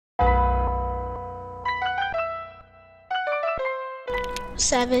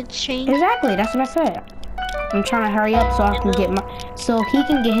Savage Chain. Exactly, that's what I said. I'm trying to hurry up so I can get my, so he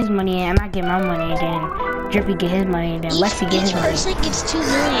can get his money and I get my money, and then Drippy get his money, and then Lexi get his money. Each person gets 2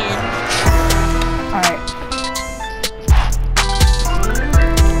 million. Alright.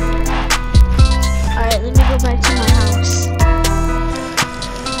 Alright, let me go back to my house.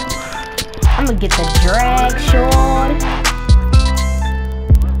 I'm gonna get the drag short.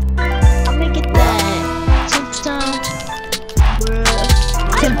 I'm gonna get that Tipsta.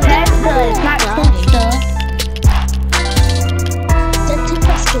 Tipesta, it's not Tipsta. That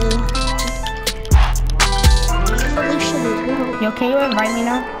Tipsta. Yo, can you invite me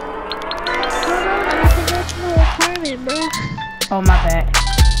now? I have to go to my apartment, bro. Oh, my bad.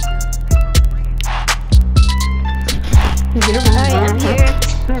 Alright, I'm here. I'm here.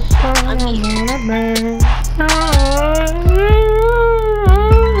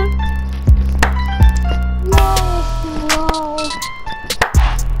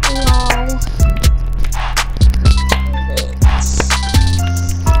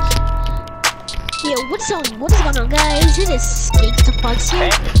 What is going on, guys? It is Gangsta Fox here.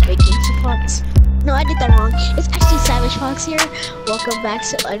 Wait, Gangsta Fox. No, I did that wrong. It's actually Savage Fox here. Welcome back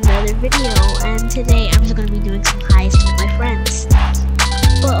to another video. And today I'm just gonna be doing some heists with my friends.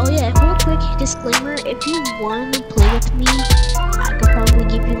 But oh yeah, real quick disclaimer: if you want to play with me, I could probably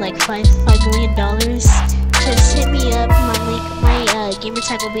give you like $5 million. Just hit me up. My gamer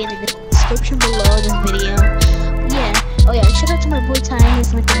tag will be in the description below this video. Yeah. Oh yeah, and shout out to my boy Ty.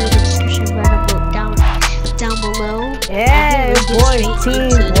 His link in the description down below. Yeah, boy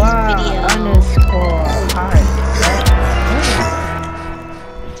TY_.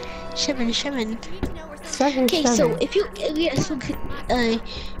 Seven. Okay, so if you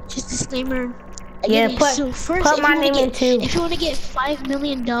just disclaimer. Again, so first, put my name in too. If you want to get $5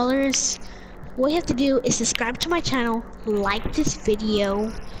 million, what you have to do is subscribe to my channel, like this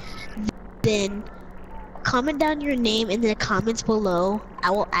video, then comment down your name in the comments below. I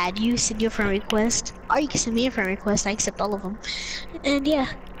will add you, send you a friend request, or you can send me a friend request. I accept all of them. And yeah,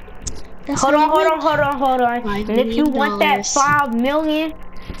 that's hold on. And if you want that $5 million,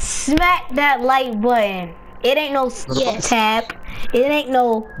 smack that like button. It ain't no tap. It ain't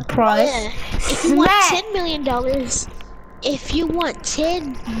no press. Yeah. If you want $10 million, if you want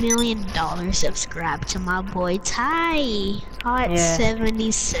 $10 million, subscribe to my boy Ty Hot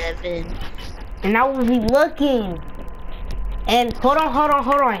 77. And I will be looking. And hold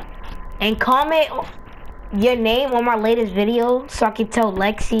on. And comment your name on my latest video so I can tell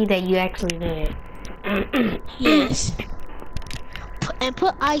Lexi that you actually did it. Yes. And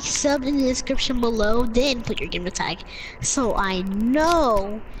put I subbed in the description below, then put your gamer tag, so I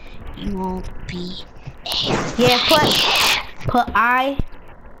know you won't be put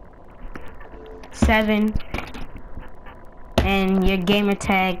I7 and your gamer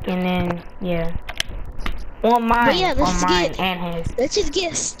tag, and then on mine, and his. Let's just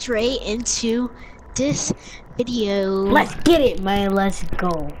get straight into this video. Let's get it, man. Let's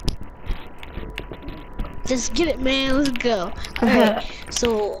go. Just get it, man. Let's go. Alright,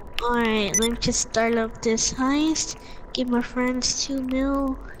 so alright, let me just start up this heist. Give my friends 2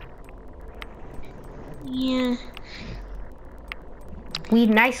 mil. Yeah. We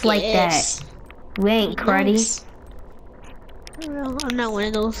nice like that. We ain't cruddy. I'm not one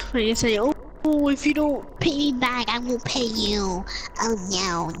of those when you say, oh, if you don't pay me back, I won't pay you. Oh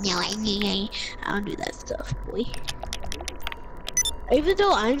no, I don't do that stuff, boy. Even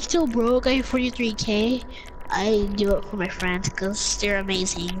though I'm still broke, I have 43K, I do it for my friends because they're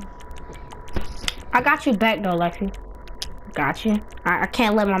amazing. I got you back though, Lexi. Got you. I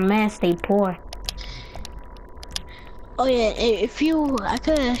can't let my man stay poor. Oh yeah, if you, I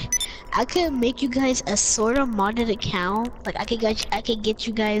could make you guys a sort of modded account. Like I could get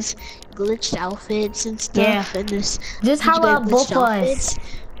you guys glitched outfits and stuff. And this. Just how about both of us?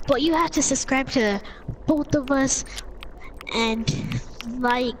 But you have to subscribe to both of us and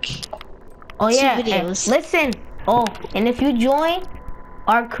like. Oh yeah, videos. Listen. Oh, and if you join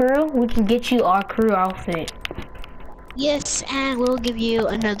our crew, we can get you our crew outfit. Yes, and we'll give you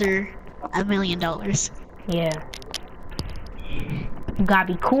another $1 million. Yeah. You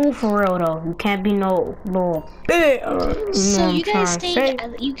gotta be cool for real though. You can't be no little. So you guys think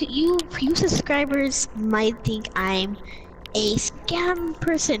you subscribers might think I'm a scam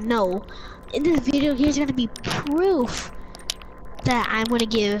person? No. In this video, here's gonna be proof that I'm gonna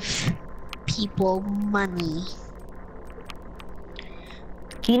give people money.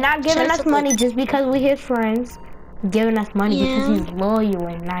 He's not giving us money just because we're his friends. He's giving us money because he's loyal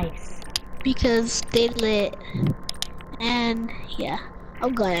and nice. Because they lit. And yeah,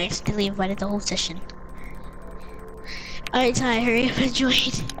 I'm glad I accidentally invited the whole session. Alright, Ty, hurry up and join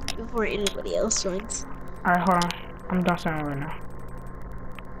before anybody else joins. Alright, hold on. I'm done something right now.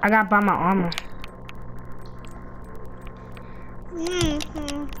 I gotta buy my armor.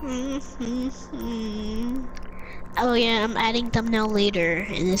 Oh yeah, I'm adding thumbnail later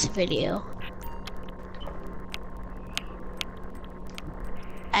in this video.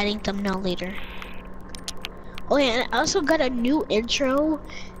 Adding thumbnail later. Oh yeah, and I also got a new intro.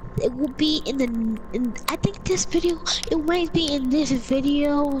 It will be I think this video, it might be in this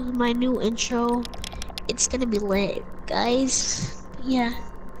video, my new intro. It's gonna be lit, guys. Yeah.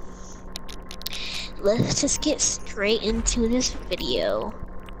 Let's just get straight into this video.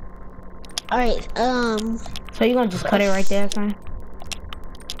 Alright, So you gonna just cut it right there, son?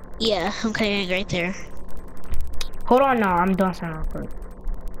 yeah, I'm cutting it right there. Hold on, no, I'm doing something real quick.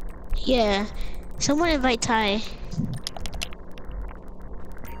 Yeah, someone invite Ty.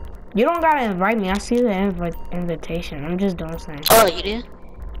 You don't gotta invite me. I see the invitation. I'm just doing something. Oh, you do?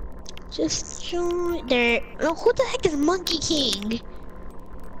 Just join there. Oh, who the heck is Monkey King?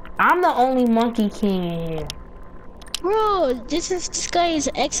 I'm the only Monkey King in here. Bro, this guy is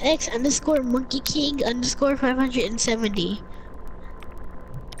XX underscore Monkey King underscore 570.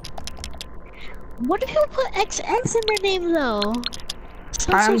 What do people put XX in their name though?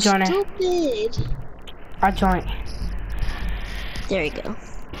 I'm So joining. stupid. I joined. There you go.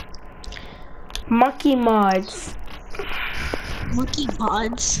 Monkey Mods. Monkey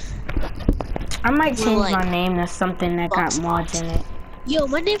Mods. I might change like my name to something that got Fox mods in it. Yo,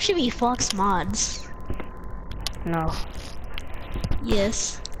 my name should be Fox Mods. No,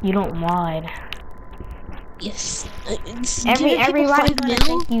 Yes. you don't mod. Yes. Everybody gonna know?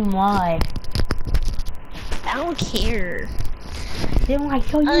 think you mod. I don't care. They're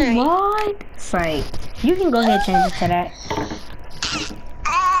like, yo, you Alright. mod? It's like, you can go ahead and change it to that.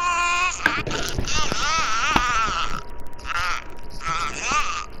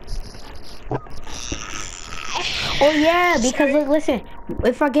 Oh yeah, because look, listen,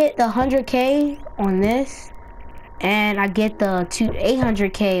 if I get the 100K on this, and I get the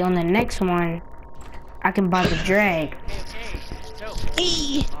 800K on the next one, I can buy the drag.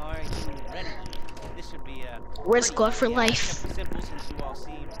 Hey, where's God for life?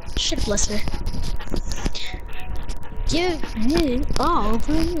 Shit, bless her. Give me all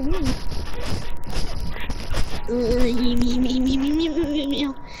for me.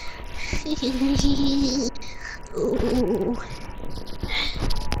 Ooh.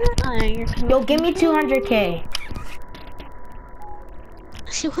 Yo, give me 200K.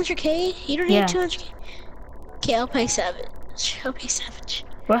 200K? You don't Yeah. need 200K? Okay, I'll pay Savage. I'll pay Savage.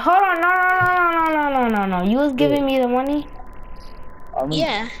 But hold on, no. You was giving me the money?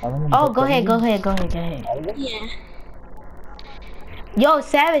 Yeah. Oh, go ahead. Yeah. Yo,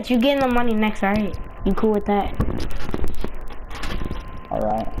 Savage, you getting the money next, alright? You cool with that?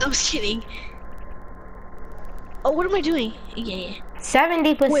 Alright. I was kidding. Oh, what am I doing? Yeah.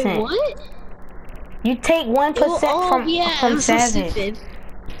 70%. Wait, what? You take 1% from I'm so Savage. stupid.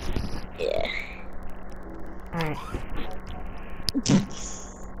 Yeah. Alright.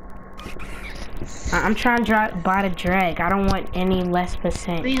 I'm trying to buy the drag. I don't want any less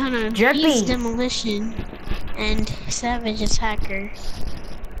percent. Wait, hold on. Drippy. He's Demolition and Savage is Hacker.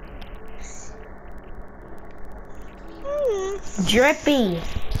 Drippy.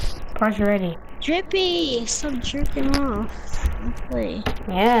 Press ready. Drippy! Stop jerking off. Don't play.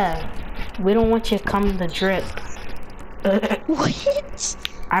 Yeah. We don't want you to come to drip. What?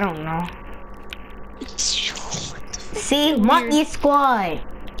 I don't know. What the fuck? See? Monkey Squad.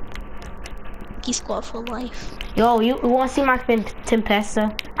 Monkey Squad for life. Yo, you want to see my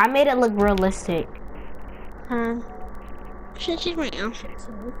Tempesta? I made it look realistic. Should change my outfit.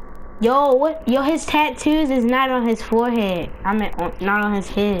 Yo, what? Yo, his tattoos is not on his forehead. I meant not on his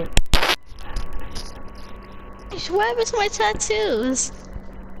head. What happened to my tattoos?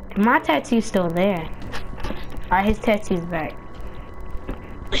 My tattoo's still there. Alright, his tattoo's back.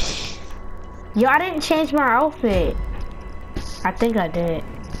 Yo, I didn't change my outfit. I think I did.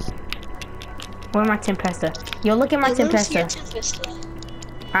 Where's my Tempesta? Yo, look at my Tempesta.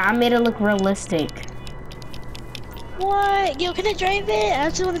 I made it look realistic. What? Yo, can I drive it? I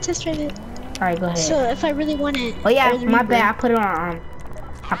just want to test drive it. Alright, go ahead. So if I really want it. Oh yeah, or the my bad. I Reaper. put it on.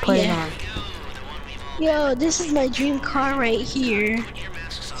 I put it on. Yo, this is my dream car right here.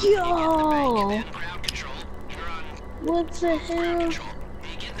 Yo! What the hell?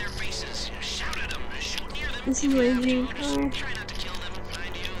 This is my dream car.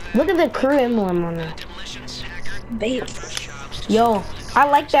 Look at the crew emblem on it. Babe. Yo, I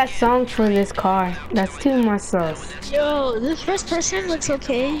like that song for this car. That's too much sauce. Yo, this first person looks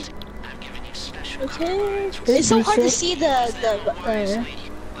okay. Okay. It's so hard to see the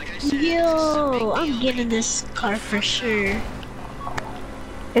yo, I'm getting this car for sure.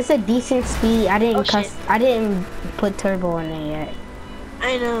 It's a decent speed. I didn't Oh, I didn't put turbo in it yet.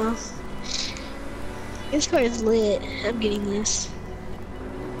 I know. This car is lit. I'm getting this.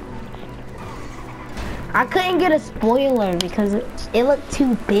 I couldn't get a spoiler because it looked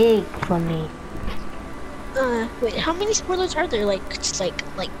too big for me. Wait, how many spoilers are there? Like, just like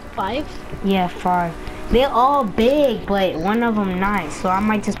 5? Yeah, 5. They're all big, but one of them not. So I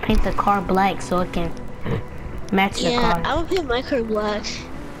might just paint the car black so it can match the car. Yeah, I would paint my car black.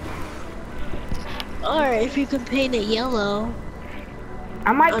 Or if you can paint it yellow.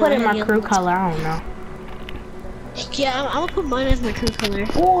 I might put in my crew color. I don't know. Yeah, I'm gonna put mine as my crew color.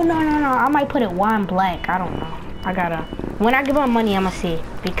 Oh no. I might put it wine black. I don't know. I gotta. When I give my money, I'ma see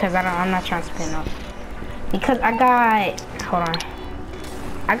because I'm not trying to spend up. Because I got. Hold on.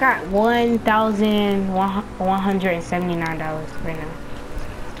 I got $1,179 right now.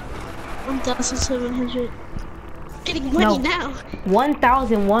 1,700. Getting money now.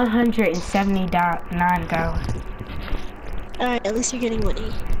 $1,179. Alright, at least you're getting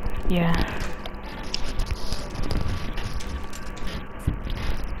money. Yeah.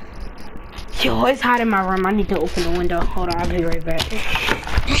 Yo, it's hot in my room. I need to open the window. Hold on, I'll be right back.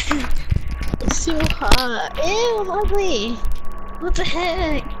 It's too hot. Ew, I'm ugly. What the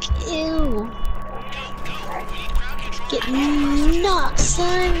heck? Ew. Get knocked,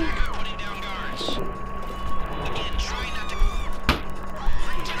 son.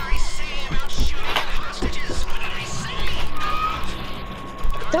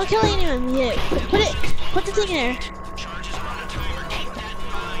 Don't kill anyone yet. Put the thing in there.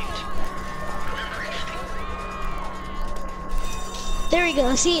 There we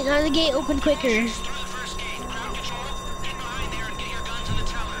go. See, now the gate opened quicker.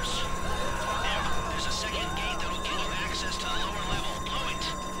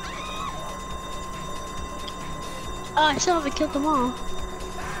 Oh, I still haven't killed them all.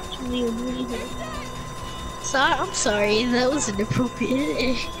 I'm sorry, that was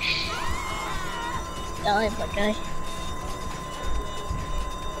inappropriate. I like that guy.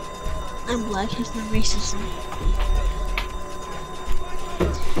 I'm black, he's not racism.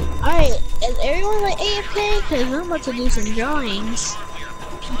 Alright, is everyone like AFK? Cause I'm about to do some drawings.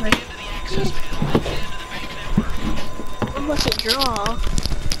 I'm about to draw.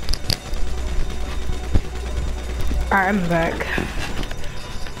 Alright, I'm back.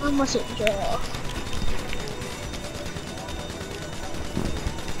 I'm about to draw.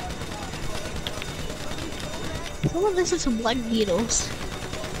 Someone listen to Black Beatles.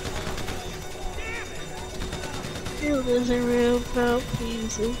 It was a real about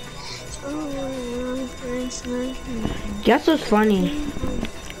music. Guess what's funny?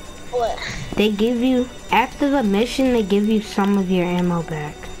 What? They give you, after the mission, they give you some of your ammo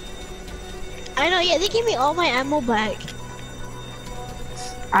back. I know, yeah, they gave me all my ammo back.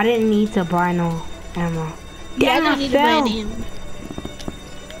 I didn't need to buy no ammo. Yeah, Damn, I don't need to buy any ammo.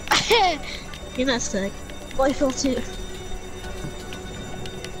 You're not stuck. Oh, I fell too.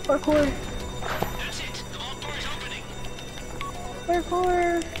 Parkour.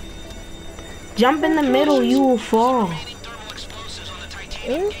 Parkour. Jump in the middle, you will fall.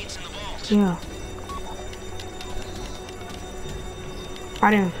 Really? Yeah.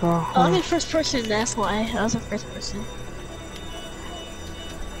 I didn't fall. Oh, I'm in first person, that's why. I was in first person.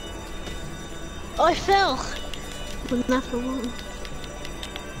 Oh, I fell! But not for long.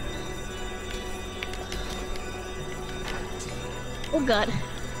 Oh god.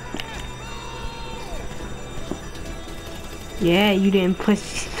 Yeah, you didn't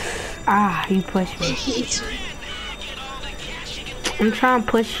push. Ah, you pushed me. I'm trying to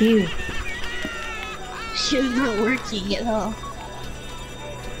push you. You're not working at all.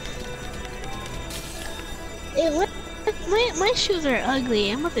 Hey, what? My shoes are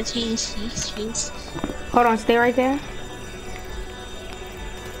ugly. I'm about to change these shoes. Hold on, stay right there.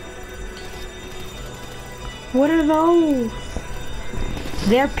 What are those?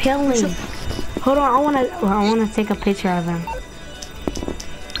 They're peeling. Hold on, I wanna take a picture of them.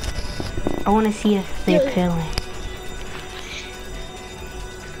 I wanna see if they're peeling.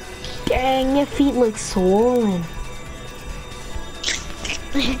 Dang, your feet look swollen.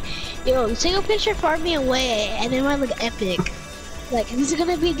 Yo, take a picture far me away, and it might look epic. Like this is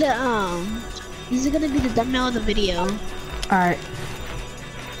gonna be the thumbnail of the video. All right.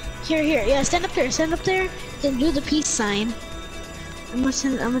 Here, yeah, stand up there, then do the peace sign. I'm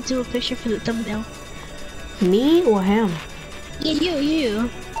gonna do a picture for the thumbnail. Me or him? Yeah, you.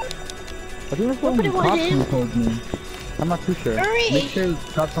 I think that's what Watson told me. I'm not too sure. Hurry! Make sure you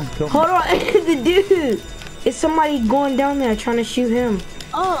stop don't kill me. Hold on, the dude. It's somebody going down there trying to shoot him.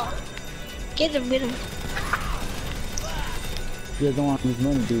 Oh, get him, get him. You guys don't want his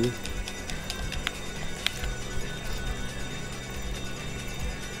money, do you?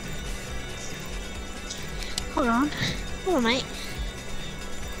 Hold on, mate.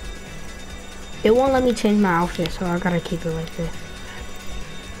 It won't let me change my outfit, so I gotta keep it like this.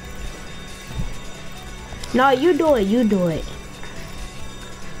 No, you do it, you do it.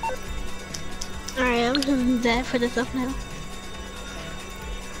 Alright, I'm gonna do that for the thumbnail.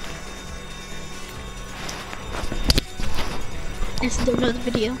 Let's do another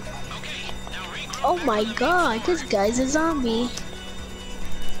video. Oh my god, this guy's a zombie.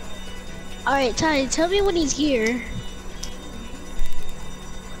 Alright, Ty, tell me when he's here.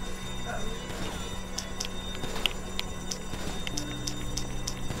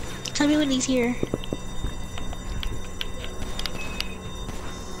 Tell me when he's here.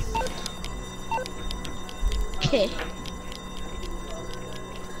 Okay.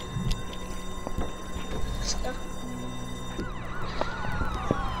 Let's go.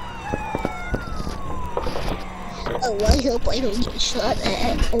 Oh, I hope I don't get shot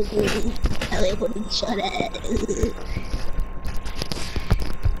at. Oh, I hope I don't get shot at.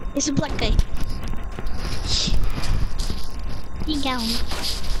 It's a black guy. He got me.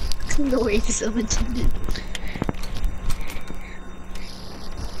 No worries, it's so intended.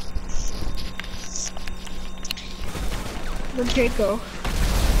 Where'd it go?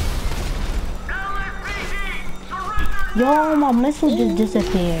 Yo, my missile just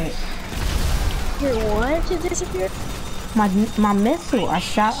disappeared. Your what just disappeared? My missile. I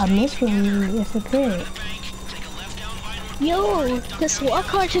shot a missile and it disappeared. Yo, the SWAT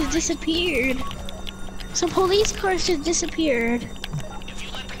car just disappeared. Some police cars just disappeared.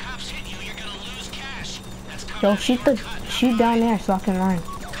 Yo, shoot down there so I can run.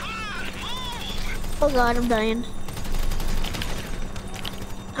 Oh god, I'm dying.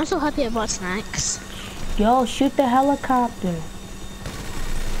 I'm so happy I bought snacks. Yo, shoot the helicopter.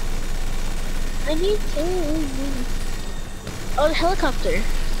 I need to. Oh, the helicopter.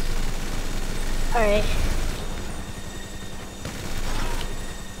 Alright.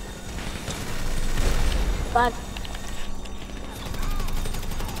 God.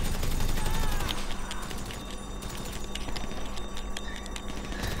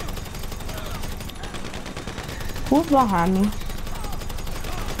 Who's behind me?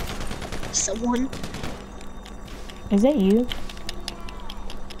 Someone. Is that you?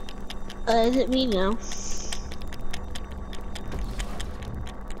 Is it me now?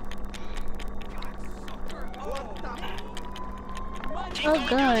 Oh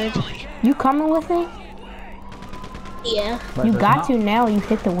god. You coming with me? Yeah. But You there's got not- to now. You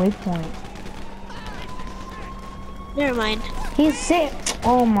hit the waypoint. Never mind. He's sick.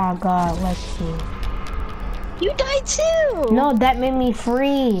 Oh my god, let's see. You died too! No, that made me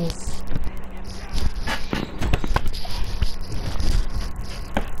freeze.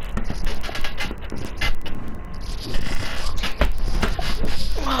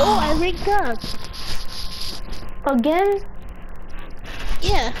 Oh, I rigged up. Again?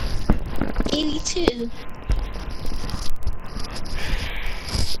 Yeah. 82.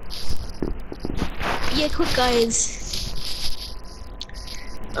 Yeah, quick guys.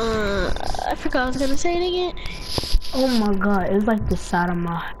 I forgot I was gonna say it again. Oh my god, it's like the side of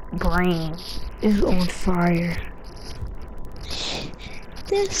my brain is on fire.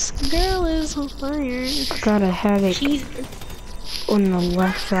 This girl is on fire. I got a headache She's on the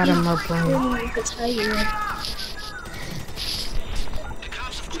left side of my brain. really tired.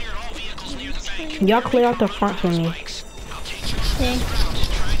 Y'all clear out the front for me. Okay.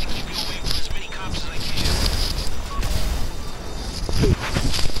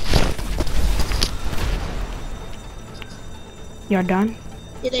 Y'all done?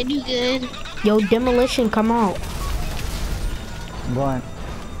 Did I do good? Yo, demolition, come out. I'm going.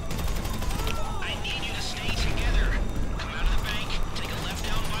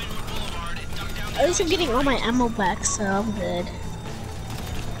 At least I'm getting all my ammo back, so I'm good.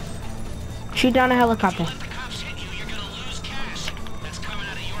 Shoot down a helicopter.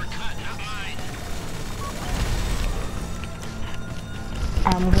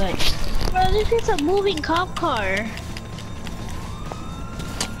 I'm good. Bro, this is a moving cop car.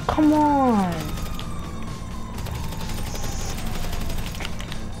 Come on.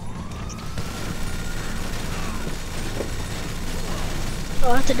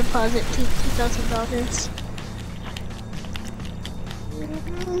 I'll have to deposit $2,000.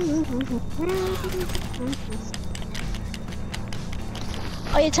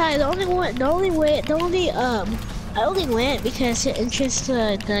 Oh yeah, Ty, the only I only went because it interests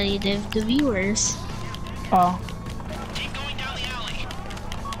the viewers. Oh.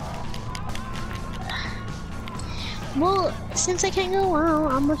 Well, since I can't go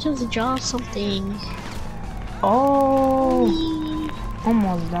out, I'm gonna just draw something. Oh.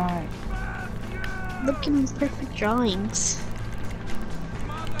 Almost died. Look at my perfect drawings.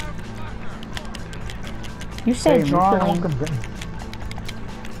 You said Hey, drawing.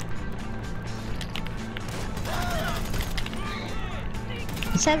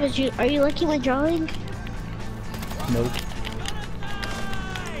 Savage, are you liking my drawing? Nope.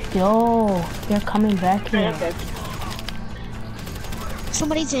 Yo, they're coming back here.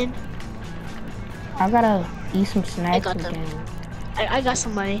 Somebody's in. I gotta eat some snacks got them. again. I got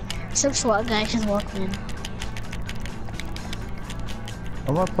somebody. Some SWAT guy just walked in.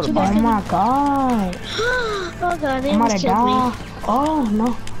 I'm gonna put a Too bomb. bad. Oh my god. Oh god, they I'm almost gonna killed me. die. Oh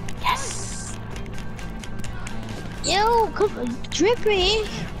no. Yes. Yo, come, Drippy.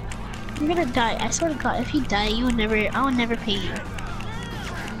 You're gonna die. I swear to God, if you die, I will never pay you.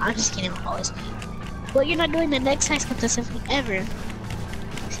 I'm just kidding, I'll always pay you. But you're not doing the next heist contest ever.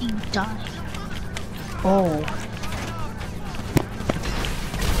 If you die. Oh.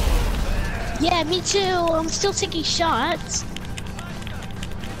 Yeah, me too. I'm still taking shots.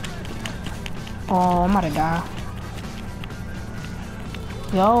 Oh, I'm gonna die.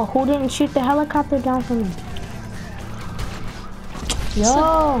 Yo, who didn't shoot the helicopter down for me?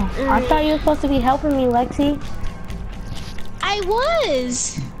 Yo, I thought you were supposed to be helping me, Lexi. I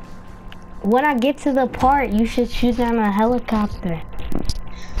was. When I get to the part, you should shoot down a helicopter.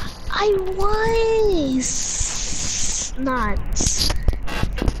 I was not.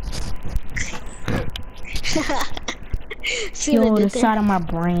 See Yo, what I the did there? side of my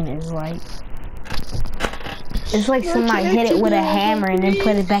brain is like... It's like somebody hit it with a hammer and then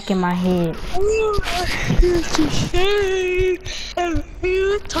put it back in my head. I'm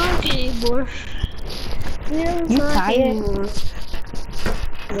not talking anymore. You tired?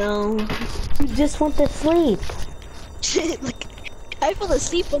 No. You just went to sleep. Like, I fell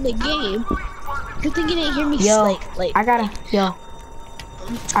asleep on the game. Good thing you didn't hear me Yo, like. I got a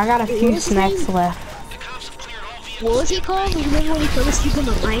few was his snacks name? left. What was he called? Remember when he fell asleep on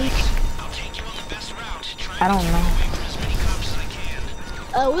the mic? I don't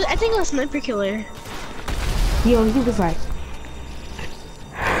know. I think it was Sniper Killer. Yo, he was like...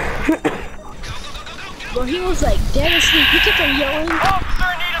 Well, he was like dead asleep. He kept on yelling.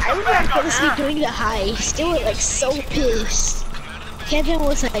 I remember I fell asleep during the heist. They were like so pissed. Kevin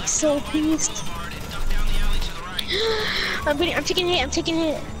was like so pissed. I'm taking a hit. I'm taking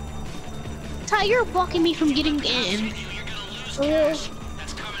a hit. Ty, you're blocking me from getting in. For real.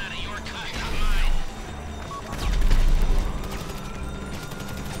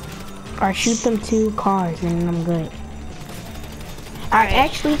 Or shoot them 2 cars and then I'm good. Alright,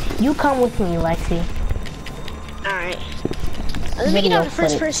 actually, you come with me, Lexi. Alright. Let me get out of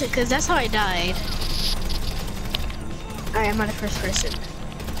first person, because that's how I died. Alright, I'm out of first person.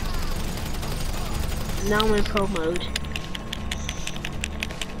 Now I'm in pro mode.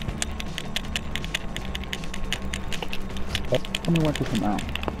 Tell me when to come out.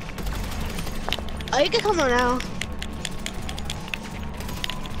 Oh, you can come on now.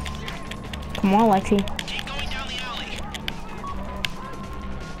 Come on, Lexi.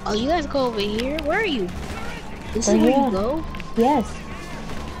 Oh, you guys go over here? Where are you? This Oh, is where yeah. you go? Yes.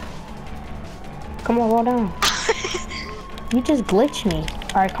 Come on, roll down. You just glitched me.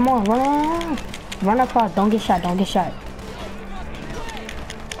 Alright, come on, run. Run across. Don't get shot. Don't get shot.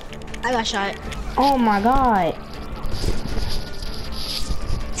 I got shot. Oh my god.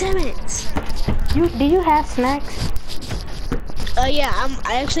 Damn it. Do you have snacks? Yeah,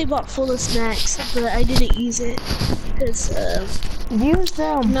 I actually bought full of snacks, but I didn't use it. Because, Use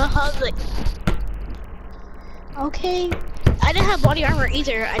them. no, I was like, okay. I didn't have body armor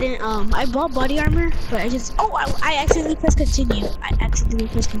either. I didn't, I bought body armor, but I just, I accidentally pressed continue.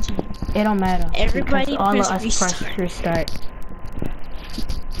 It don't matter. Everybody because all of press us press restart.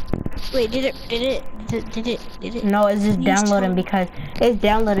 Wait, did it? No, it's just Please downloading tell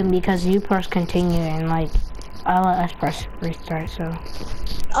me. because you press continue and like all of us press restart. So.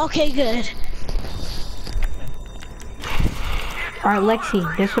 Okay, good. All right, Lexi,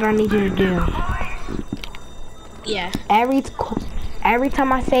 this is what I need you to do. Yeah. Every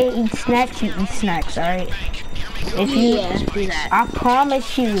time I say eat snacks, you eat snacks. All right. If you, Yeah, do that. I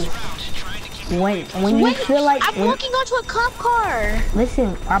promise you. When you Wait, feel like I'm walking onto a cop car.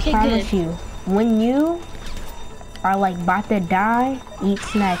 listen, I Okay, promise good. you, when you are like about to die, eat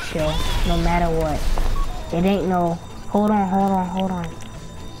snacks, yo. No matter what. It ain't no. Hold on.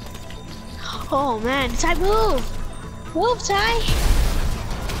 Oh man, it's I move. Wolf tie?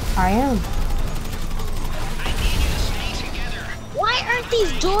 I am. Why aren't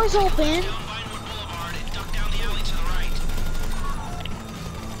these doors open?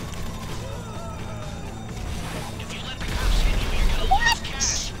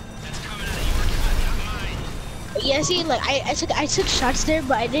 Yeah, see, like I took shots there,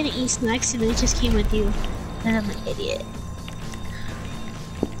 but I didn't eat snacks, and it just came with you. And I'm an idiot.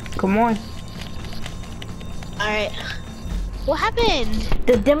 Come on. All right. What happened?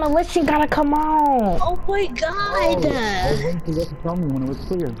 The demolition gotta come on. Oh my god! You forgot to tell me when it was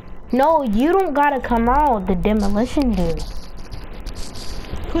clear. No, you don't gotta come out. The demolition do.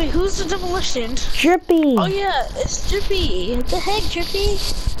 Wait, who's the demolition? Drippy. Oh yeah, it's Drippy. What the heck, Drippy?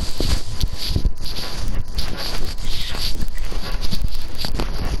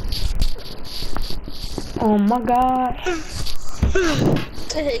 Oh my god. What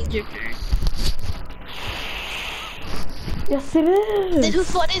the heck, Drippy? Yes, it is. Then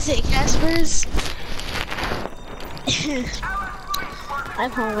whose fault is it, Casper's?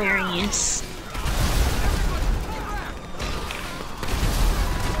 I'm hilarious.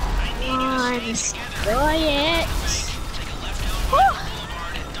 Come on, destroy it.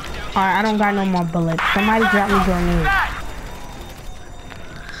 Alright, I don't got no more bullets. Somebody drop me grenades.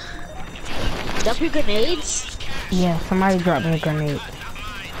 Drop your grenades? Yeah, somebody drop me a grenade.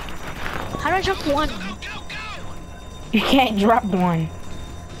 How do I drop one? You can't drop one.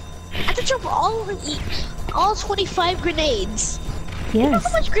 I have to drop all 25 grenades. You know Yes.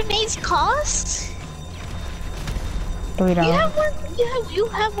 how much grenades cost? $3. You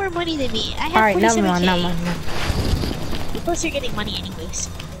have more money than me. I have Alright, never 47K. mind, never mind. Plus you're getting money anyways.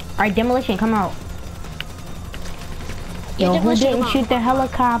 Alright, demolition, come out. Yeah, Yo, who demolition, didn't come out. shoot the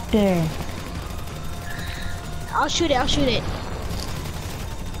helicopter? I'll shoot it.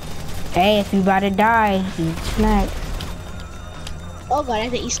 Hey, if you about to die, eat snack. Oh god, I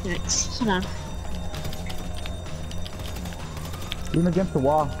have to eat snacks. Hold on. Lean against the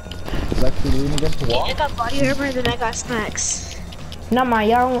wall. Lexi, lean against the wall. I got body armor and then I got snacks. No, ma,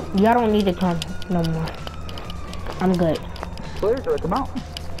 y'all don't need to come no more. I'm good. Clear, so come out.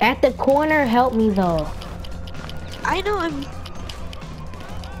 At the corner, help me though. I know I'm...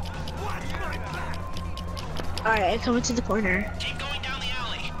 Alright, I come into the corner.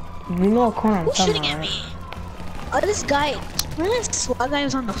 You know what corner I'm Who's talking shooting at about, me? Oh, this guy. This SWAT guy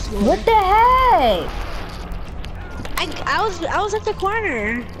was on the floor. right? What the heck? I was at the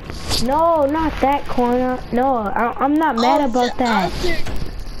corner. No, not that corner. No, I'm not mad about that.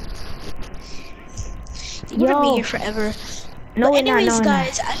 You're gonna Yo. be here forever. No, But we're not, anyways, no, we're not.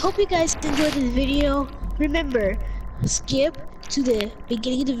 guys, I hope you guys enjoyed this video. Remember, skip to the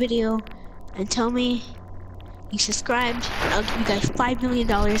beginning of the video and tell me you subscribed. I'll give you guys $5 million,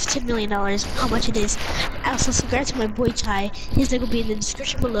 $10 million, how much it is. Also, subscribe to my boy Chai. His link will be in the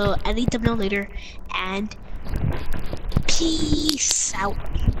description below. I need them know later. And peace out.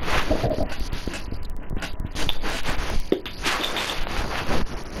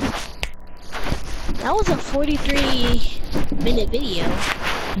 That was a 43-minute video.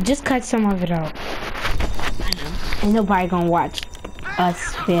 Just cut some of it out. I know. Ain't nobody gonna watch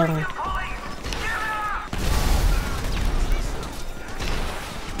us failing.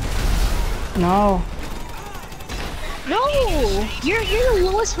 No. No, you're the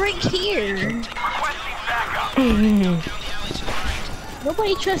lowest rank here.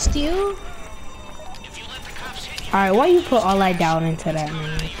 Nobody trusts you. Alright, why you put all that doubt into that,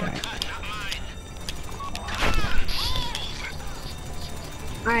 man? Like that?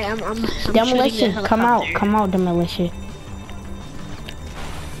 Alright, I'm Demolition, shooting the come out, helicopter. demolition.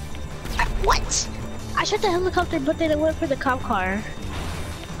 What? I shot the helicopter, but then it went for the cop car.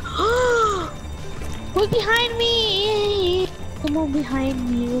 Who's behind me? Someone behind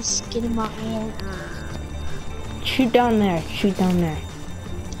me was getting my own. Shoot down there, shoot down there.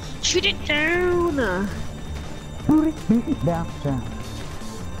 Shoot it down. Down.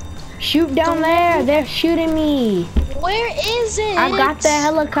 Shoot down there, they're shooting me. Where is it? I got the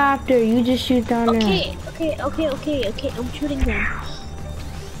helicopter, you just shoot down there. Okay, I'm shooting them.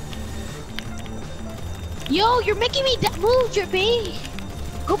 Yo, you're making me move, Drippy.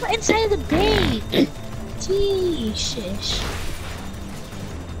 Go inside of the bay. Jesus.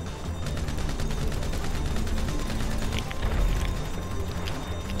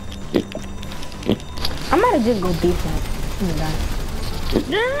 I might have just go defense. I'm done.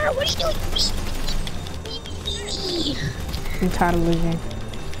 No, what are you doing? I'm tired of losing.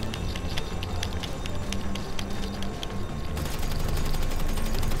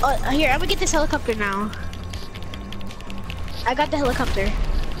 Oh, here, I'm gonna get this helicopter now. I got the helicopter.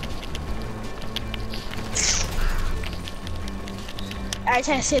 Alright,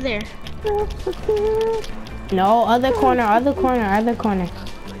 Ty, stay there. No, other corner, other corner, other corner.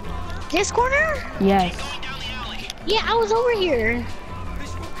 This corner? Yes. Yeah, I was over here.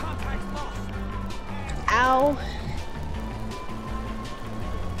 Ow.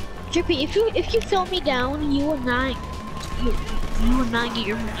 Drippy, if you film me down, you will not get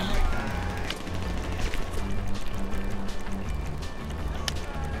your money.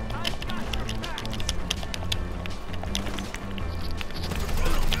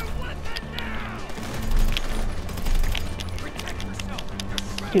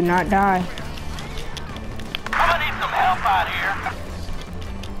 Do not die. I'm gonna need some help out here.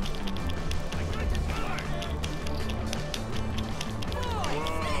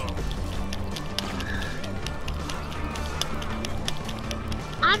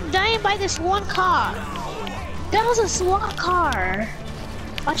 I'm dying by this one car. That was a SWAT car.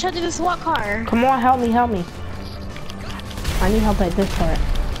 Watch out to the SWAT car. Come on, help me, help me. I need help at this part.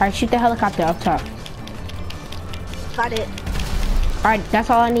 Alright, shoot the helicopter up top. Got it. Alright, that's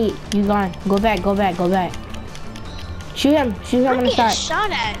all I need. You gone. Go back, go back, go back. Shoot him I'm on the getting side.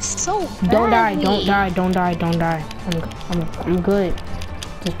 shot at so badly. Don't die, don't die, don't die, don't die. I'm good.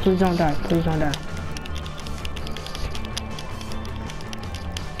 Just please don't die, please don't die.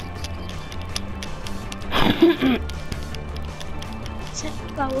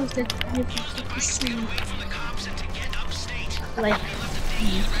 That was the scene. Like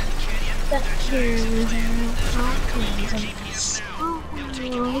that here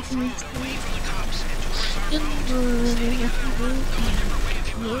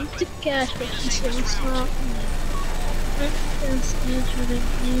was the cash, but he said it's not.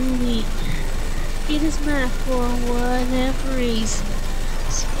 It is math for whatever reason.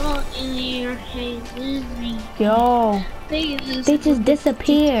 Small in your hand with me. Yo, they just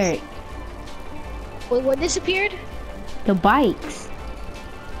disappeared. Wait, what disappeared? The bikes.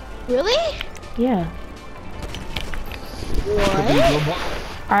 Really? Yeah.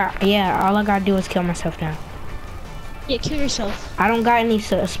 What? Yeah, all I gotta do is kill myself now. Yeah, kill yourself. I don't got any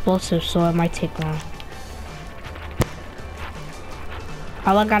explosives, so it might take long.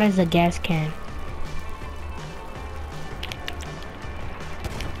 All I got is a gas can.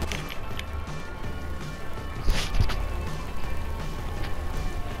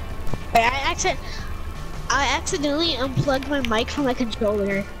 I accidentally unplugged my mic from my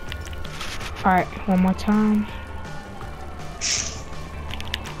controller. Alright, one more time.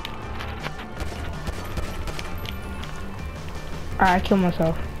 Alright, I killed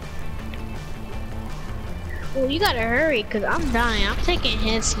myself. Well, you gotta hurry, cause I'm dying. I'm taking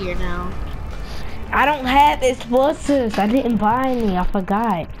hits here now. I don't have explosives. I didn't buy any. I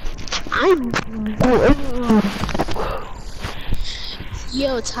forgot.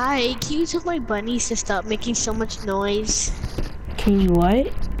 Yo, Ty, can you tell my bunnies to stop making so much noise? Can you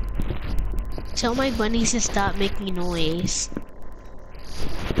what? Tell my bunnies to stop making noise.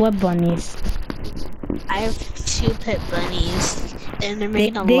 What bunnies? I have 2 pet bunnies, and they're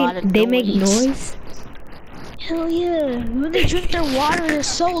making a lot of noise. They make noise? Hell yeah. When they drink their water, they're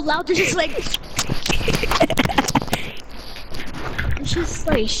so loud, they're just like... It's just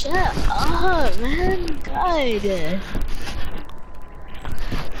like, shut up, man. God.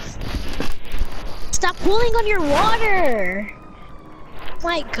 Stop pulling on your water!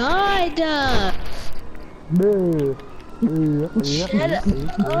 My God! Shut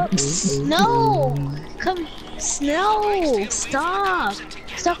up! Snow! Come, Snow! Stop!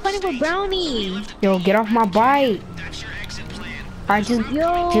 Stop fighting with Brownie! Yo, get off my bike! I just...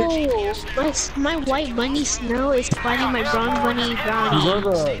 my white bunny Snow is fighting my brown bunny Brownie.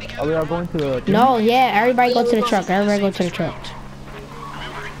 Are we all going to the... No, yeah, everybody go to the truck. Everybody go to the truck.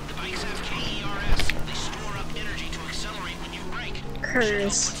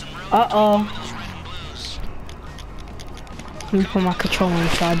 Curse. Uh-oh. Let me put my controller in the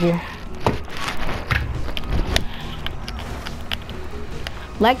charger.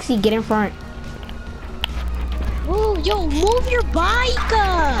 Lexi, get in front. Oh, yo, move your bike!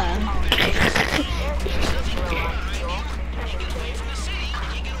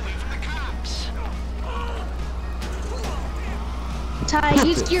 Ty,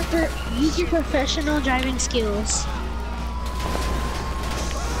 use your professional driving skills.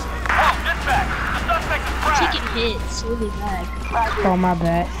 I'm taking hits really bad. Oh, my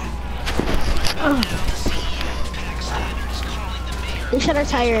bad. They shut our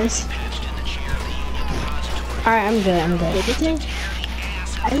tires. Alright, I'm good, Did they?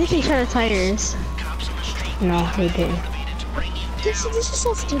 I think they shut our tires. No, they didn't. This is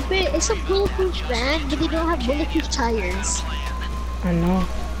so stupid. It's a bulletproof van, but they don't have bulletproof tires. I know.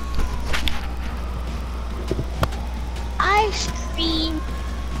 I stream.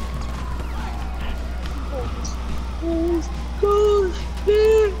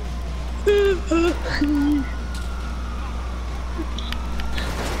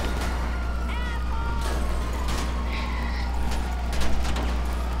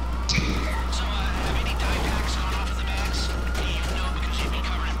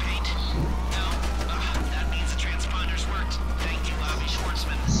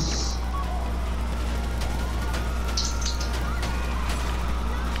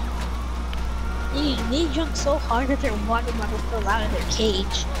 They jumped so hard that their water bottle fell out of their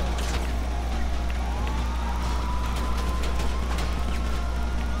cage.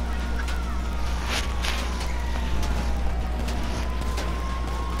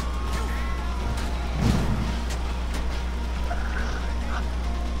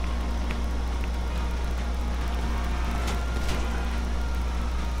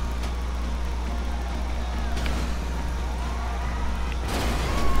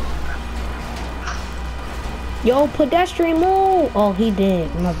 Yo, pedestrian move! Oh, he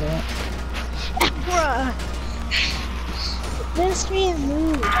did. My bad. Bruh. Pedestrian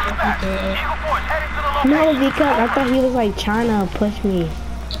move. Eagle Force heading to the location. No, because I thought he was like trying to push me.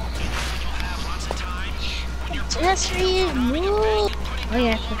 Pedestrian move. Oh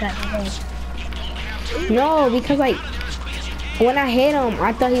yeah, I forgot the No, because like when I hit him,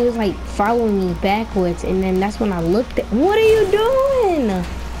 I thought he was like following me backwards, and then that's when I looked at. What are you doing?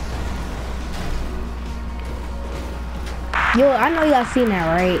 Yo, I know y'all seen that,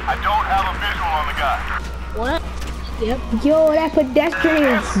 right? I don't have a visual on the guy. What? Yep. Yo, that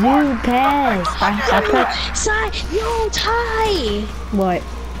pedestrian zoom past. I put. Yo, Ty! What?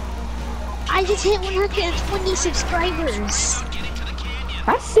 I just hit 120 subscribers.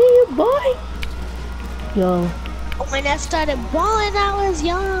 I see you, boy. Yo. When I started balling, I was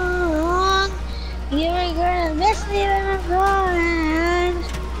young. You ain't gonna miss me when I'm gone.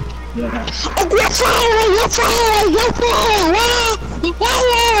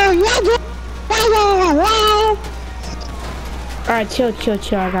 Alright, chill.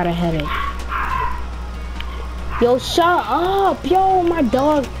 I got a headache. Yo, shut up. Yo, my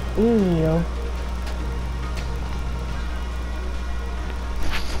dog. Yo.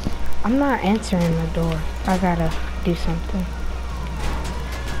 I'm not answering the door. I gotta do something.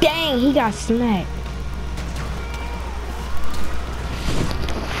 Dang, he got smacked.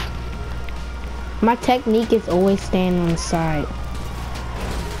 My technique is always staying on the side.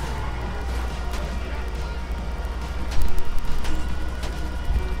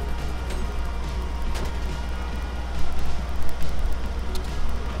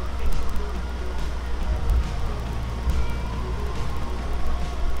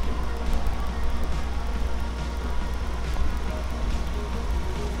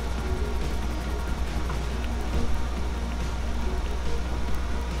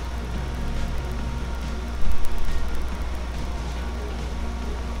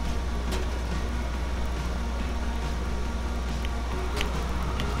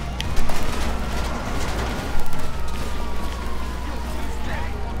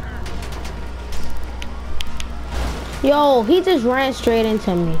 Yo, he just ran straight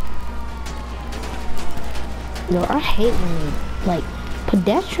into me. Yo, I hate when like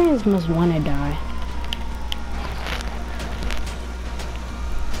pedestrians must want to die.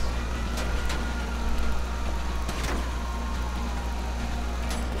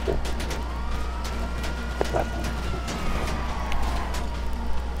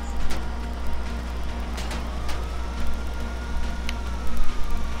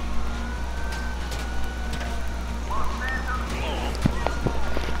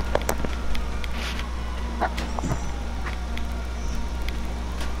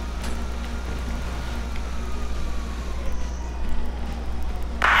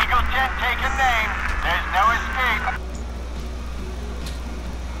 Eagle Jet taking name. There's no escape.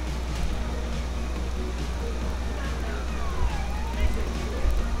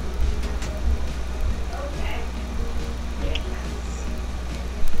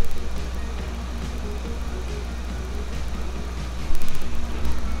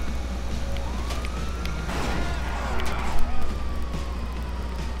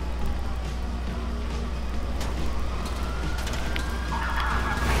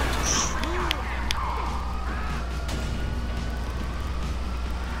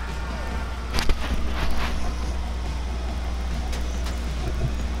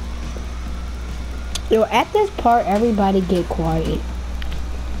 Yo, at this part, everybody get quiet.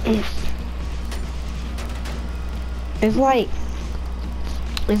 It's like,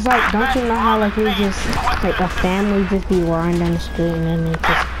 don't you know how like we just, like a family just be riding down the street and then they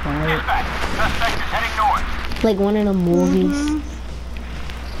just quiet? Dispatch, suspect is heading north. Like one of the movies.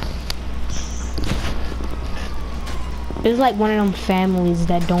 It's like one of them families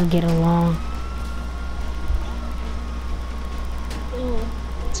that don't get along. Oh,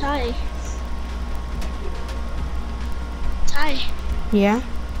 Ty. Ty, Yeah?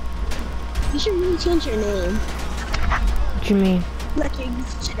 you should really change your name. What you mean? Like your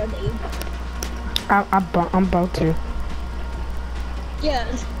YouTube channel name. I'm about to. Yeah.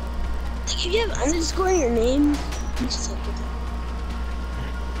 Like if you have underscore in your name, you just like it.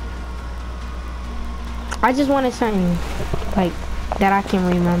 I just wanted something like that I can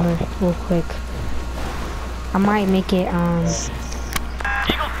remember real quick. I might make it Eagle 6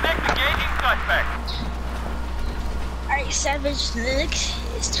 engaging suspect. Alright, Savage, next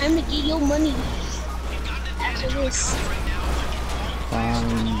it's time to get your money. After this.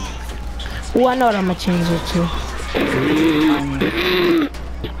 Oh, I know what I'm gonna change it to.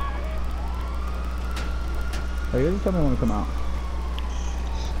 Oh, you just tell me when to come out.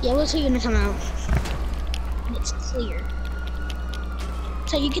 Yeah, we'll tell you when to come out. It's clear.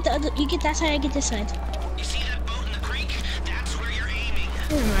 So you get the other, you get that side, I get this side. You see that boat in the creek? That's where you're aiming.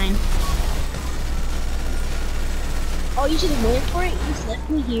 Never mind. Oh, you just waited for it? You just left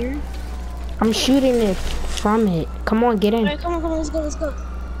me here? I'm shooting it from it. Come on, get in. Alright, come on, let's go, let's go.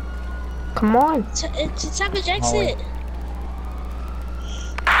 Come on. It's Savage exit.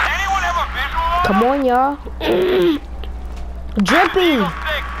 Anyone have a visual on Come on, y'all. Drippy! Eagle 6?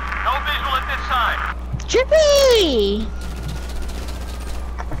 No visual at this time. Drippy!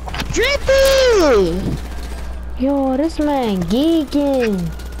 Drippy! Yo, this man geeking.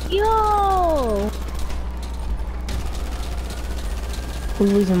 Yo! We're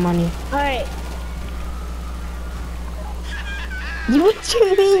losing money. Alright. What you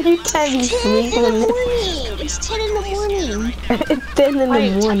mean you can't be 10 in sleeping? the morning! It's 10 in the morning! It's 10 in the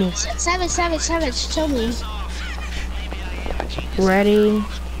morning. Savage, show me. Ready,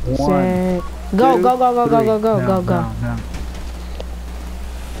 One, set, go, two, go, go, go, go, three. go, go, Down, go, go. down, down.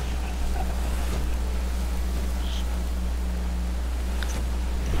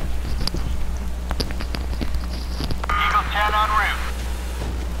 Eagle 10 en route.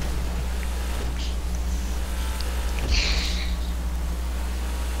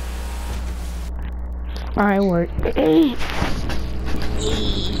 Alright, work.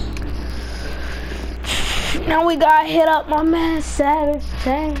 Now we gotta hit up my man Savage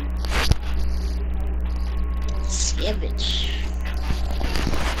Tank. Savage.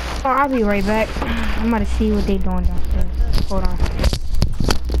 Oh, I'll be right back. I'm about to see what they doing downstairs. Hold on.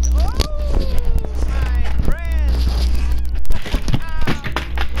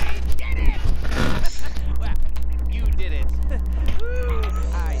 You did it.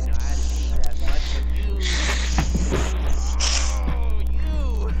 I know, I didn't see that much, but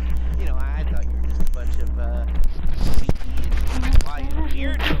you know, I thought you were just a bunch of, sneaky and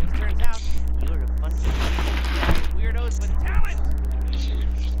weirdos. Turns out you're a bunch of weirdos with talent.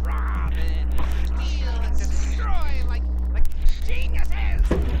 Rob and steal and destroy like geniuses.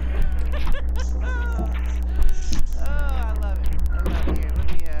 Oh, I love it. I love it. Here, let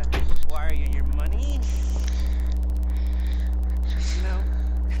me, wire you your money. You know,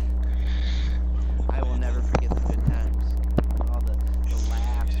 I will never forget the good times. All the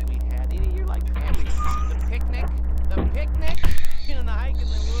laughs we had. You're like family. The picnic, you know, the hike in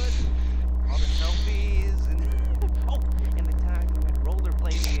the woods, all the selfies, and oh, and the time we went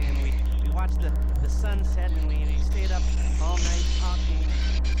rollerblading and we watched the sunset and we stayed up all night talking,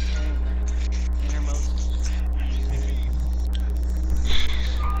 sharing the innermost.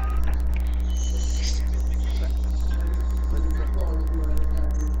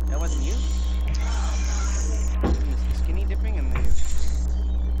 That wasn't you? The skinny dipping and the...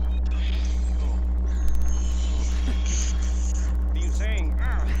 Oh. What are you saying?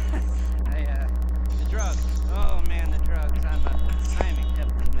 The drugs. Oh man, the drugs. I'm a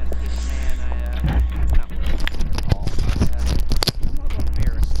heavily medicated man. Not really at all. I'm a little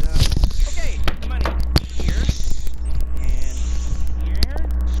embarrassed. Okay, the money. Here. And here.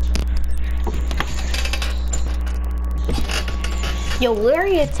 Yo, where are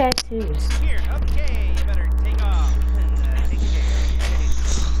your tattoos? Here, okay, you better take off and take care,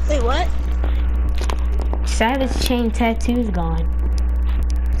 okay? Wait, what? Savage Chain tattoos gone.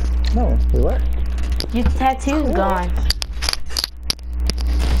 No, wait, what? Your tattoo's gone.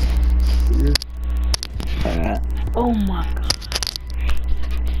 Oh my god.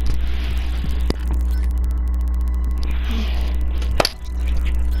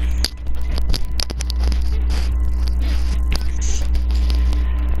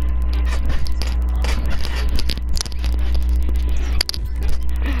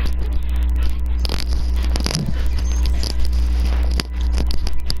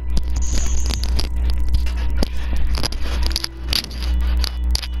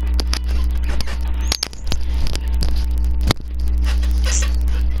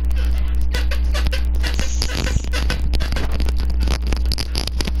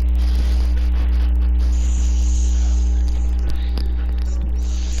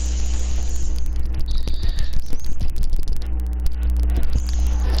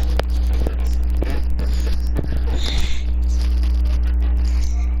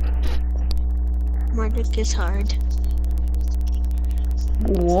 Nordic is hard.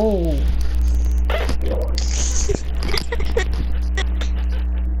 Whoa.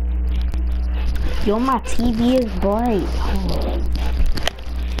 Yo, my TV is bright. Oh.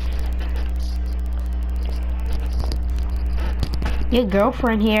 Your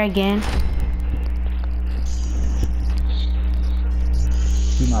girlfriend here again.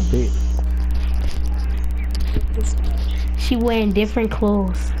 She my bitch. She wearing different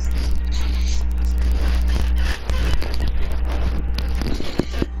clothes.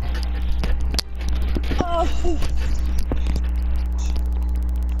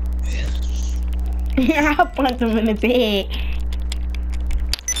 I punched him in the head.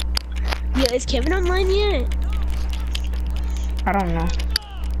 Yo, is Kevin online yet? I don't know.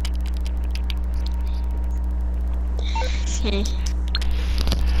 Okay.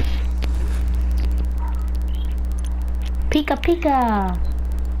 Pika Pika.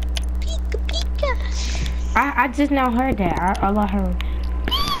 Pika Pika. I just now heard that. I love her.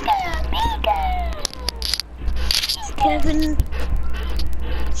 Kevin.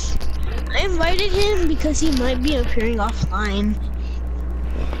 I invited him because he might be appearing offline.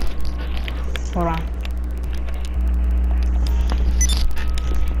 Hold on.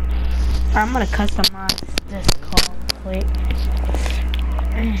 I'm gonna customize this call quick.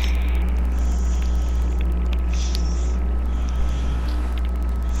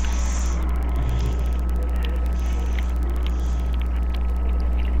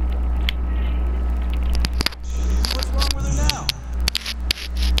 What's wrong with her now?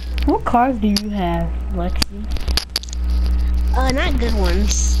 What cars do you have, Lexi? Not good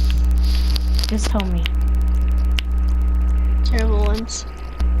ones. Just tell me. Terrible ones.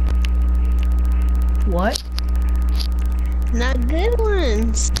 What? Not good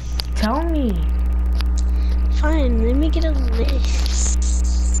ones. Tell me. Fine, let me get a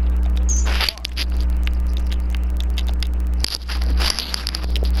list.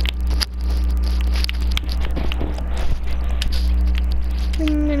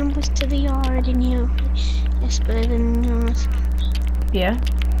 I'm gonna push to the yard and you. Yes, but I didn't know. Yeah?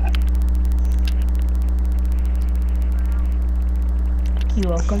 You're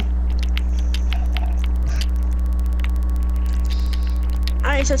welcome.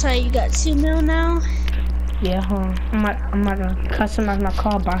 Alright, so Ty, you got 2 mil now? Yeah, hold on. I'm gonna customize my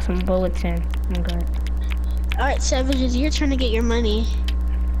car, buy some bullets in. I'm good. Alright, Savage, it's your turn to get your money.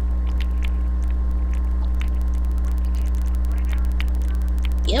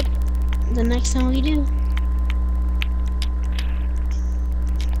 Yep. The next time we do.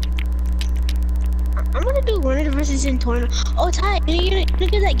 I'm gonna do Runner versus Intorno. Oh, Ty, you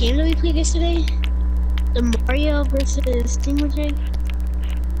look at that game that we played yesterday? The Mario versus Thingamajig?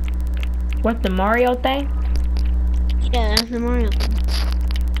 What, the Mario thing? Yeah, the Mario thing.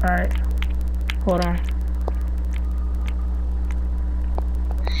 Alright. Hold on.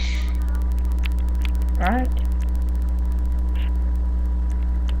 Alright.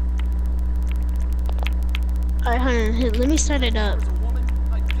 Alright, hold on. Here, let me start it up. There's a woman,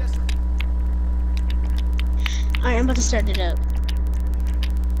 I guess her. Alright, I'm about to start it up.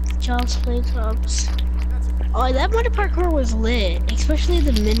 Child's Play Clubs. Oh, that Mario Parkour was lit. Especially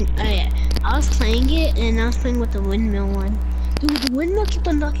the I was playing it and I was playing with the windmill one. Dude, the windmill kept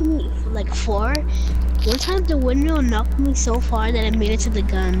on knocking me like far. One time the windmill knocked me so far that I made it to the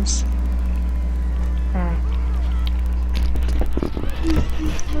guns. My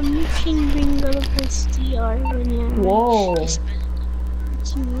milkshake bring all of this DR when you're Whoa.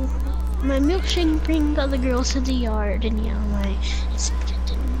 My milkshake bring all the girls to the yard and yeah, right. It's better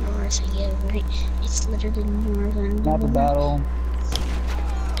than yours, and yeah, right. It's litter than yours and Not the battle.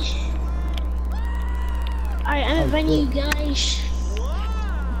 Alright, I'm inviting you guys.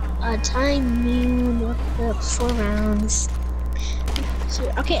 Time you look up 4 rounds. So,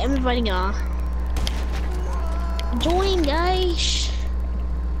 okay, I'm inviting y'all. Join, guys.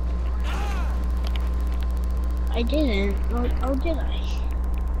 I didn't. Oh, did I?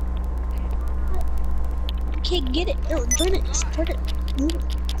 Okay, get it. No, join it. Start it.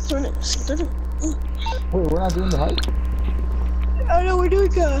 Join it. Start it. Wait, we're not doing the heist? Oh no, we're doing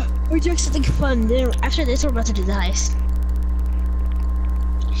just something fun. Then after this, we're about to do the heist.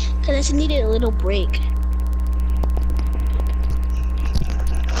 Cause I just needed a little break.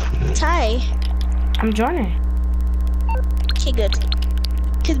 Ty. I'm joining. Okay, good.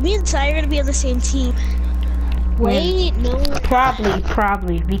 Cause me and Ty are gonna be on the same team. Wait, no.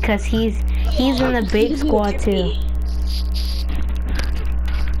 Probably, because he's in the big squad too.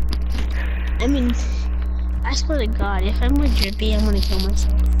 I mean, I swear to God, if I'm with Drippy, I'm gonna kill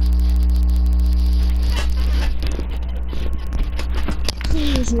myself.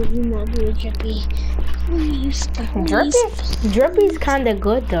 Please let me not do a drippy. Please, please. Drippy's kind of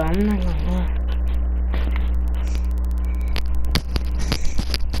good though. I'm not gonna lie.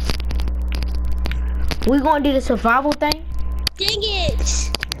 We gonna do the survival thing? Dang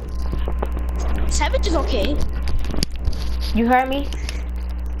it! Savage is okay. You heard me?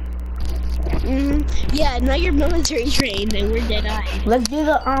 Yeah, now you're military trained and we're dead eye. Let's do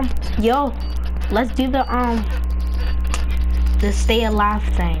the let's do the stay alive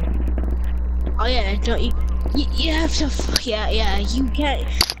thing. Oh yeah, don't you have to yeah, you can't.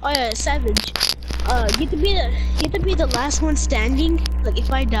 Oh yeah, Savage. You have to be the last one standing. Like if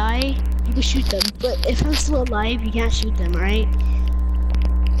I die, you can shoot them. But if I'm still alive, you can't shoot them, right?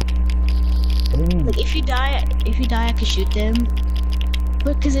 Like if you die, I can shoot them.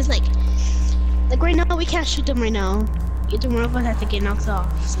 But cause it's like right now we can't shoot them right now. Either one of us has to get knocked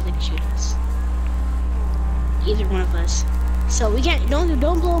off so they can shoot us. Either one of us. So we can't. Don't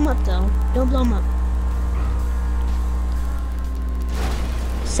blow them up though. Don't blow them up.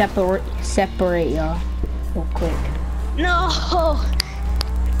 Separate y'all real quick. No.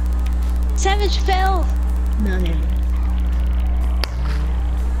 Savage fell. No.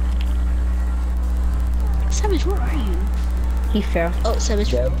 Savage, where are you? He fell. Oh,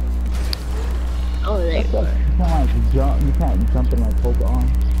 Savage fell. Oh, there you are. You can't jump and like hold it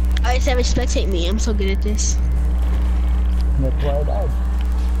on. Alright, Savage, spectate me. I'm so good at this. That's why I died.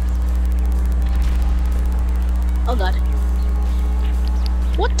 Oh god.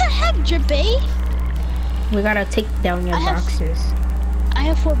 What the heck, Drippy? We gotta take down your boxes. I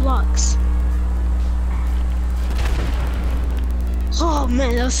have 4 blocks. Oh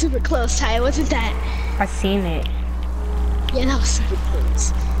man, that was super close, Ty. Wasn't that? I seen it. Yeah, that was super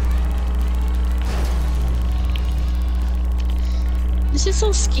close. This is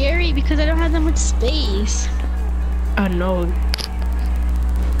so scary because I don't have that much space. I know.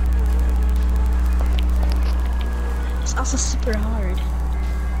 It's also super hard.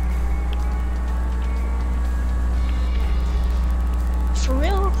 For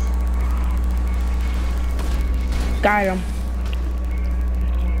real? Got him.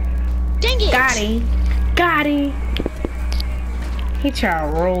 Dang it! Got him. Got him. He try to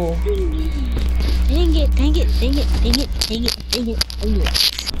roll. Dang it, dang it, dang it, dang it, dang it, dang it, dang it.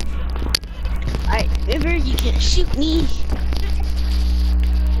 Alright, remember, you can't shoot me.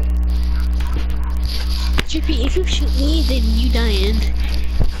 Drippy, if you shoot me, then you dying.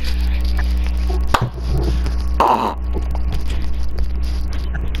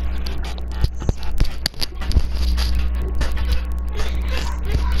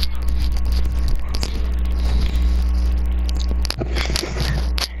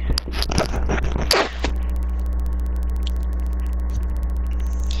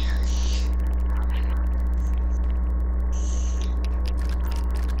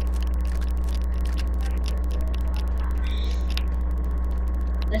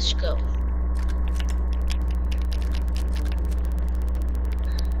 Let's go.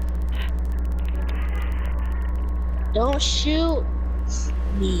 Don't shoot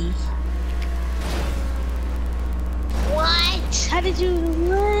me. What? How did you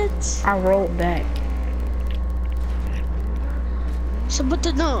what? I rolled back. So, but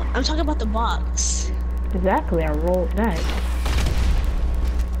no, I'm talking about the box. Exactly, I rolled back.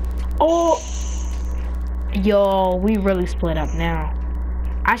 Oh! Yo, we really split up now.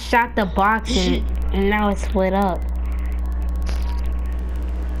 I shot the box and now it's split up.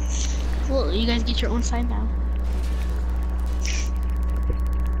 Well, you guys get your own side now.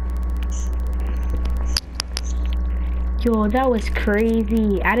 Yo, that was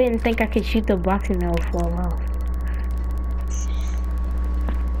crazy. I didn't think I could shoot the box and it would fall off.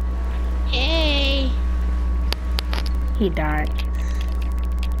 Hey! He died.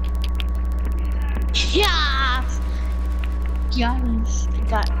 Yeah! Got him.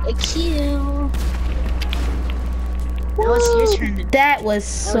 Got a kill. Now it's your turn. That was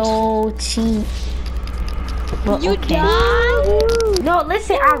so cheap. But You okay. died? No,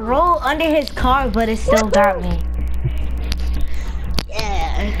 listen, I rolled under his car, but it still got me.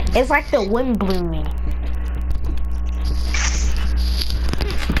 Yeah. It's like the wind blew me.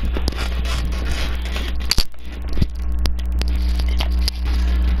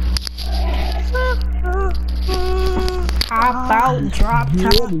 Hop out, drop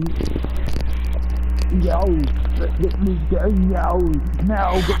top. Yo, let me go now.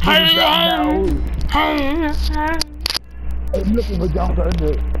 Now, get me down now. I'm looking for John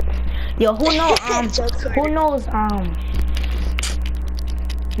Thunder. Yo, who knows,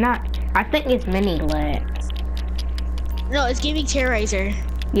 not, I think it's Mini Lag. No, it's Gaming Terrorizer.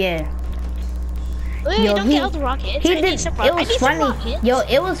 Yeah. Wait, Yo, don't get out the rockets. He I did. need some It was funny. rockets. Yo,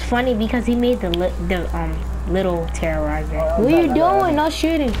 it was funny because he made the little terrorizer. What are you doing? No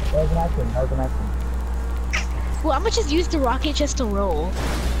shooting. That was an accident. That was an accident. Well, I'm gonna just use the rocket just to roll.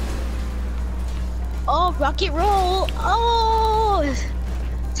 Oh, rocket roll! Oh!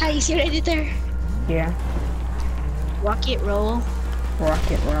 Ty, you see what I did there? Yeah. Rocket roll.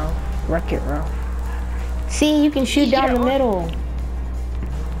 Rocket roll. Rocket roll. See, you can shoot You down get the it middle.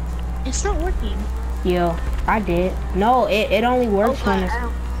 It's not working. Yo, I did. No, it only works when it's.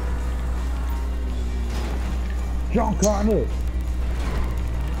 Junk on it.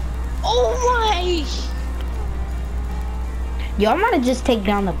 Oh my! Yo, I'm gonna just take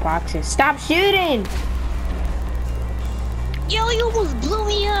down the boxes. Stop shooting! Yo, you almost blew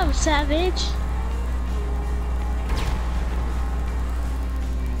me up, Savage.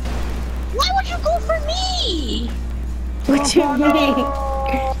 Why would you go for me? What you mean?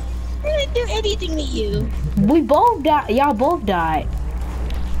 I didn't do anything to you. We both died. Y'all both died.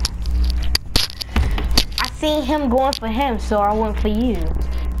 I seen him going for him, so I went for you.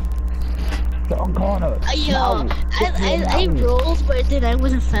 Junk on it. Yo, I rolled, but then I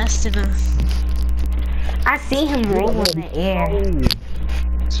wasn't fast enough. I see him roll in the air.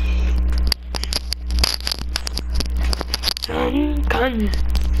 Gun.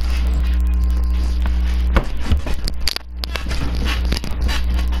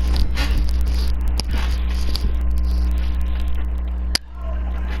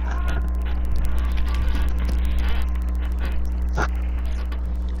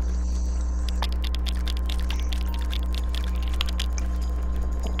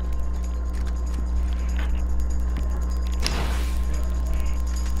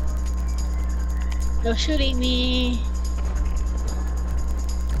 No shooting me.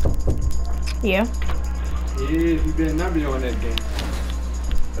 Yeah. Yeah, you better not be on that game.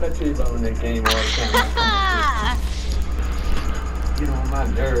 What I tell you about on that game all the time? Get on my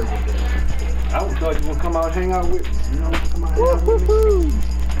nerves with that. I thought you would come out and hang out with me. You know, come out and hang out with me.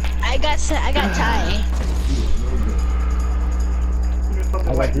 I got Ty.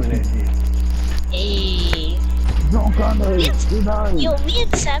 I like when that game. Hey. Junk on it. Good night. Yo, me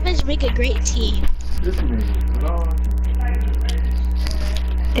and Savage make a great team. This man, Lord.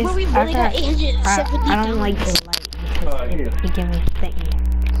 Where we only got 870 I don't like the light because it give me thinking.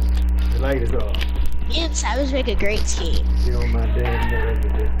 The light is off. Me and Savage make a great team. Get on my damn nerves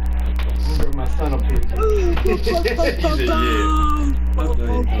with that. I'm bring my son up here. He said, yeah. Fuck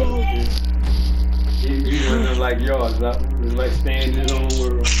that. He running like yours. It's like staying in his own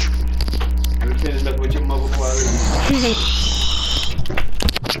world. You can't mess with your mother quality.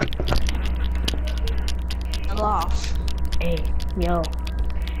 Off. Hey, yo.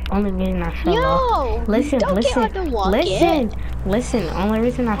 Only reason I fell off. Yo! Listen, don't listen, get on the walk listen. Only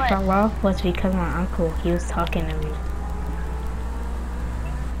reason I What? fell off was because my uncle, he was talking to me.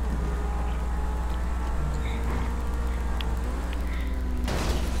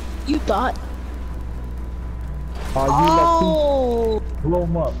 You thought? Oh, you Oh! let blow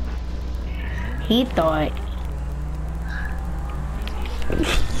him up. He thought.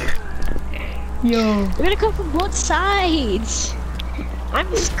 Yo. We're gonna come from both sides.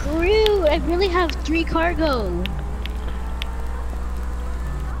 I'm screwed. I really have 3 cargo.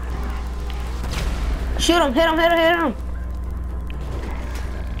 Shoot him, hit him.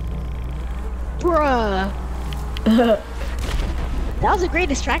 Bruh. That was a great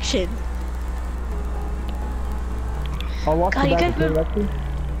distraction. I'll walk God, you you back guys and Lexi.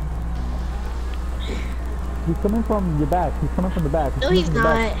 He's coming from your back. He's coming from the back. No, he's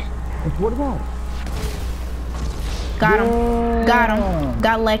not. What is that? Got him. Yeah. Got him.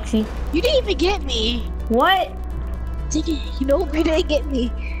 Got Lexi. You didn't even get me. What? You know, you didn't get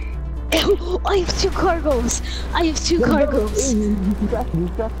me. I have 2 cargos. I have 2 cargos.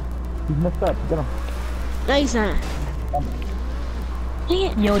 He's messed up. Get him. No, he's not. Dang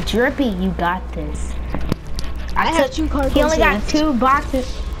it. Yo, Drippy, you got this. I have 2 cargos. He only got left. 2 boxes.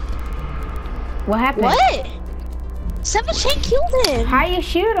 What happened? What? 7-Chain killed him. How you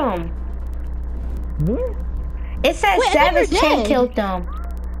shoot him? Me? It says Wait, I thought you were 7-Chain dead. killed them.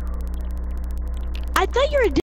 I thought you were